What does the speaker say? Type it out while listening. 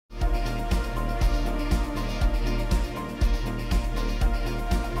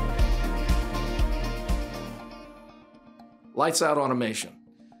Lights out automation.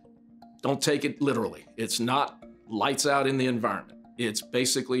 Don't take it literally. It's not lights out in the environment. It's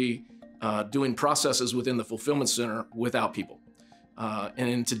basically doing processes within the fulfillment center without people. And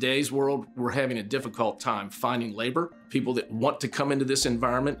in today's world, we're having a difficult time finding labor, people that want to come into this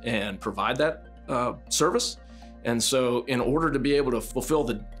environment and provide that service. And so in order to be able to fulfill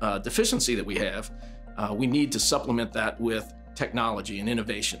the deficiency that we have, we need to supplement that with technology and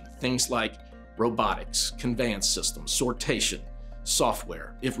innovation, things like robotics, conveyance systems, sortation,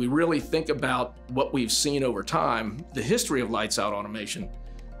 software. If we really think about what we've seen over time, the history of lights out automation,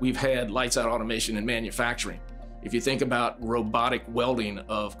 we've had lights out automation in manufacturing. If you think about robotic welding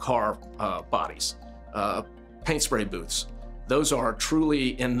of car bodies, paint spray booths, those are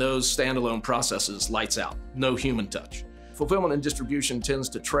truly, in those standalone processes, lights out, no human touch. Fulfillment and distribution tends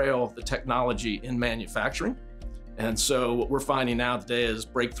to trail the technology in manufacturing. And so what we're finding now today is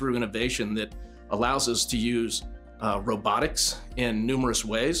breakthrough innovation that allows us to use robotics in numerous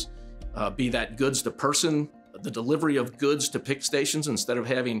ways, be that goods to person, the delivery of goods to pick stations instead of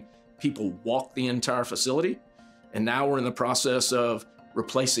having people walk the entire facility. And now we're in the process of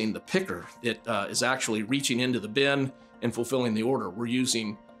replacing the picker that is actually reaching into the bin and fulfilling the order. We're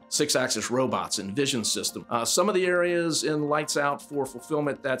using 6-axis robots and vision system. Some of the areas in lights out for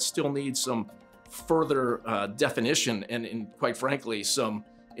fulfillment that still need some further definition and quite frankly, some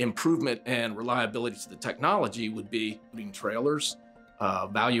improvement and reliability to the technology would be putting trailers,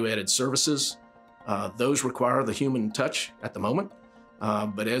 value-added services. Those require the human touch at the moment.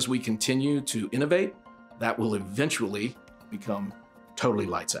 But as we continue to innovate, that will eventually become totally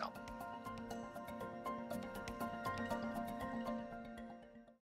lights out.